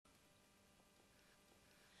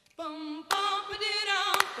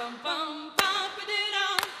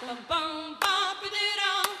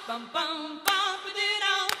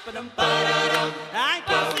I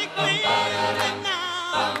can see clearly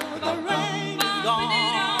now the rain is gone.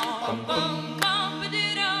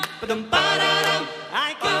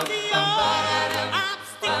 I can see all the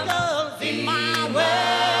obstacles in my way.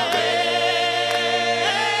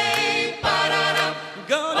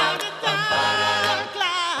 Go down the dark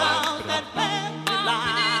clouds that veil the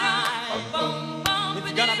light.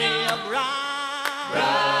 It's gonna be a bright,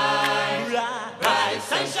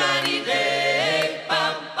 sunshiny day.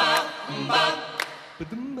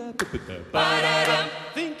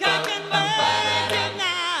 Think I can make it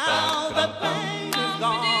now, the pain is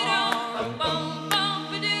gone.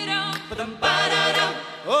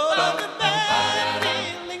 All of the bad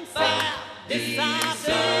feelings have disappeared.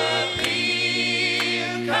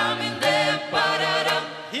 Coming there,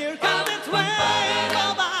 Here comes the twang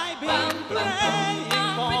of I've been praying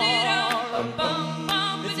for.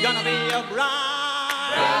 It's gonna be a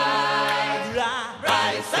bright,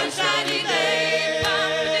 sunshiny day.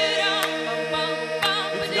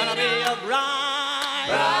 It's gonna be a bright,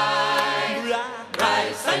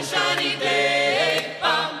 sunshiny day.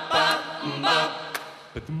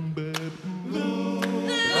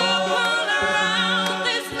 Look all around,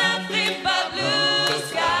 there's nothing but blue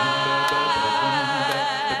sky.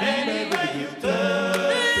 Anywhere you turn,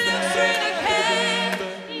 Look straight ahead,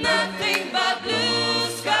 nothing but blue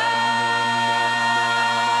sky.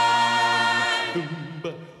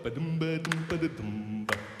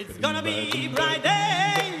 it's gonna be a bright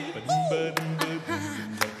day.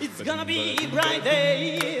 It's gonna be a bright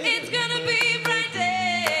day. It's gonna be a bright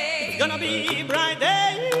day. It's gonna be a bright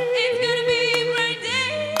day. It's gonna be a bright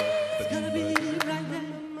day. It's gonna be a bright day.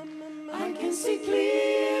 I can see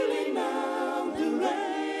clearly now the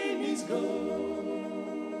rain is gone.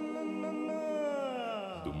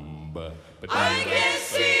 I can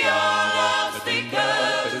see all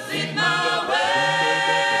obstacles in my way.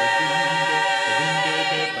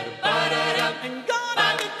 And gone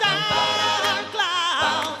are the dark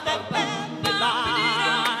clouds that veil the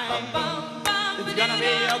light. It's gonna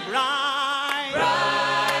be a bright,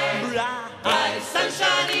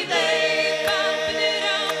 sunshiny day.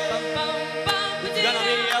 It's gonna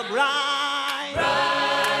be a bright,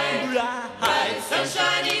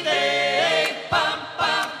 sunshiny day.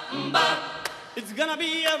 It's gonna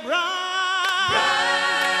be a bright,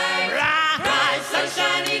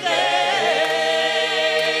 sunshiny day.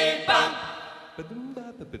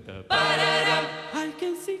 I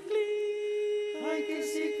can see clear. I can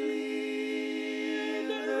see clear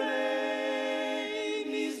the rain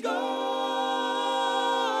is gone.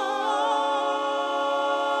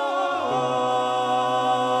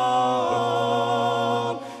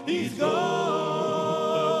 He's gone.